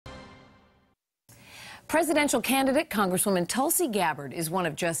Presidential candidate Congresswoman Tulsi Gabbard is one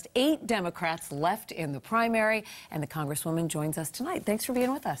of just 8 Democrats left in the primary, and the Congresswoman joins us tonight. Thanks for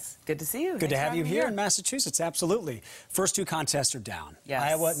being with us. Good to see you. Good to have you here in Massachusetts, absolutely. First 2 contests are down. Yes.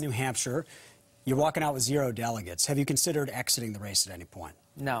 Iowa, New Hampshire. You're walking out with 0 delegates. Have you considered exiting the race at any point?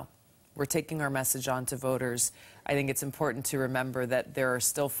 No. We're taking our message on to voters. I think it's important to remember that there are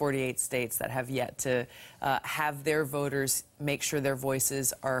still 48 states that have yet to have their voters make sure their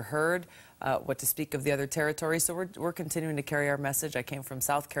voices are heard. What to speak of the other territories. So we're continuing to carry our message. I came from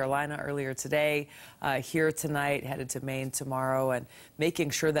South Carolina earlier today, here tonight, headed to Maine tomorrow, and making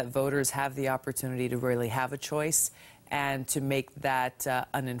sure that voters have the opportunity to really have a choice and to make that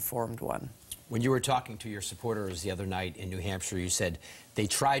uninformed one. When you were talking to your supporters the other night in New Hampshire, you said they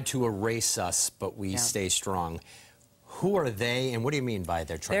tried to erase us, but we stay strong. Who are they, and what do you mean by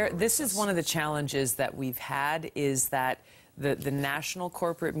they're trying to erase This us? is one of the challenges that we've had, is that the national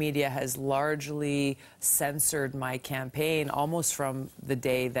corporate media has largely censored my campaign almost from the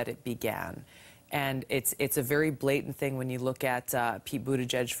day that it began. And it's a very blatant thing when you look at Pete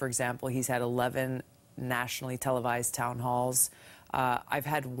Buttigieg, for example. He's had 11 nationally televised town halls. I've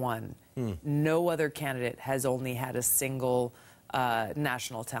had 1. No other candidate has only had a single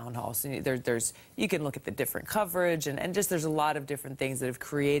national town hall. So you can look at the different coverage, and just there's a lot of different things that have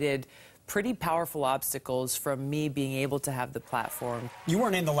created pretty powerful obstacles from me being able to have the platform. You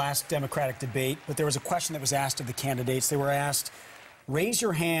weren't in the last Democratic debate, but there was a question that was asked of the candidates. They were asked, raise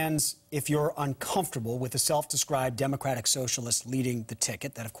your hands if you're uncomfortable with the self-described Democratic socialist leading the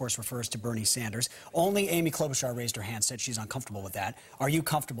ticket. That, of course, refers to Bernie Sanders. Only Amy Klobuchar raised her hand, said she's uncomfortable with that. Are you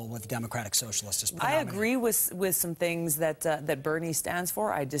comfortable with Democratic socialists as I agree with some things that Bernie stands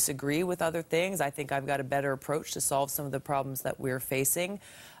for. I disagree with other things. I think I've got a better approach to solve some of the problems that we're facing.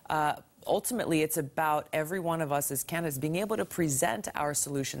 Ultimately, it's about every one of us as candidates being able to present our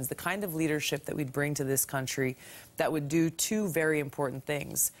solutions, the kind of leadership that we'd bring to this country that would do 2 very important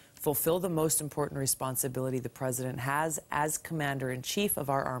things: fulfill the most important responsibility the president has as commander-in-chief of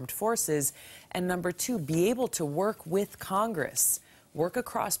our armed forces, and number 2, be able to work with Congress, work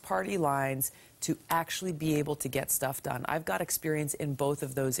across party lines to actually be able to get stuff done. I've got experience in both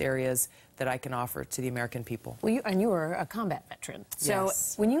of those areas that I can offer to the American people. Well, you were a combat veteran. So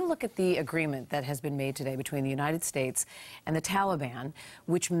yes. When you look at the agreement that has been made today between the United States and the Taliban,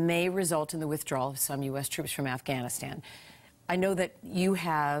 which may result in the withdrawal of some U.S. troops from Afghanistan, I know that you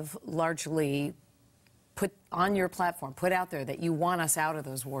have largely put on your platform, put out there that you want us out of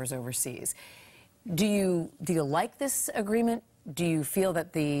those wars overseas. Do you like this agreement? Do you feel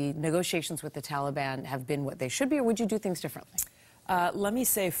that the negotiations with the Taliban have been what they should be, or would you do things differently? Let me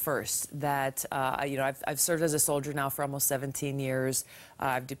say first that, I've served as a soldier now for almost 17 years.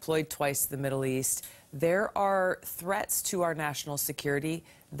 I've deployed twice to the Middle East. There are threats to our national security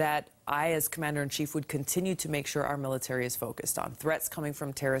that I, as Commander-in-Chief, would continue to make sure our military is focused on. Threats coming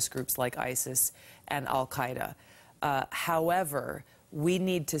from terrorist groups like ISIS and Al-Qaeda. However, we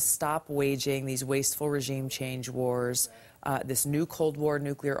need to stop waging these wasteful regime change wars, this new Cold War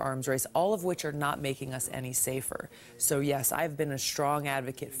nuclear arms race, all of which are not making us any safer. So yes, I've been a strong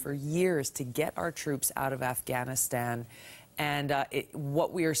advocate for years to get our troops out of Afghanistan. And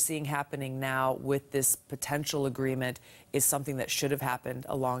what we are seeing happening now with this potential agreement is something that should have happened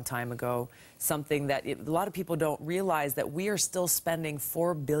a long time ago, something that a lot of people don't realize, that we are still spending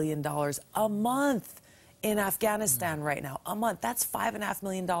 $4 billion a month in Afghanistan right now. A month. That's $5.5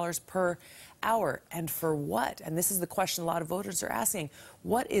 million per hour. And for what? And this is the question a lot of voters are asking.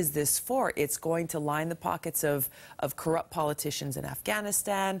 What is this for? It's going to line the pockets of corrupt politicians in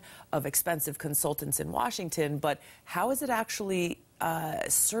Afghanistan, of expensive consultants in Washington, but how is it actually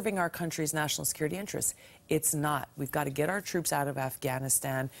serving our country's national security interests? It's not. We've got to get our troops out of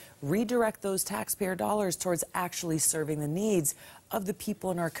Afghanistan, redirect those taxpayer dollars towards actually serving the needs of the people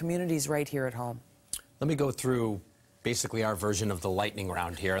in our communities right here at home. Let me go through basically our version of the lightning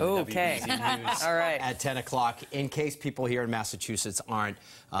round here on the WBZ News All right. at 10 o'clock. In case people here in Massachusetts aren't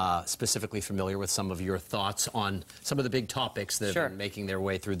specifically familiar with some of your thoughts on some of the big topics that have been making their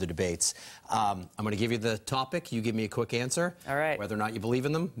way through the debates. I'm going to give you the topic. You give me a quick answer. All right. Whether or not you believe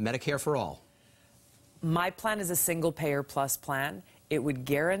in them. Medicare for all. My plan is a single-payer plus plan. It would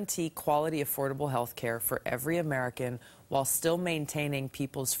guarantee quality, affordable health care for every American while still maintaining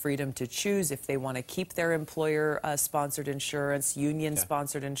people's freedom to choose if they want to keep their employer-sponsored insurance,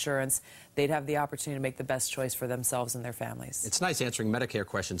 union-sponsored insurance. They'd have the opportunity to make the best choice for themselves and their families. It's nice answering Medicare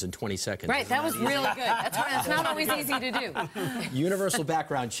questions in 20 seconds. Right, that was really good. That's not always easy to do. Universal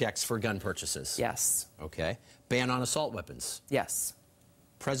background checks for gun purchases. Yes. Okay. Ban on assault weapons. Yes.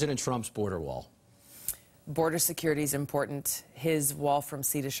 President Trump's border wall. border security is important. His wall from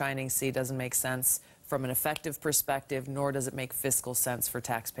sea to shining sea doesn't make sense from an effective perspective, nor does it make fiscal sense for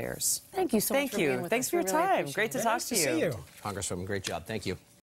taxpayers. Thank you so much for being with us. Thanks for your time. Great to talk to you. See you. Congresswoman, great job. Thank you.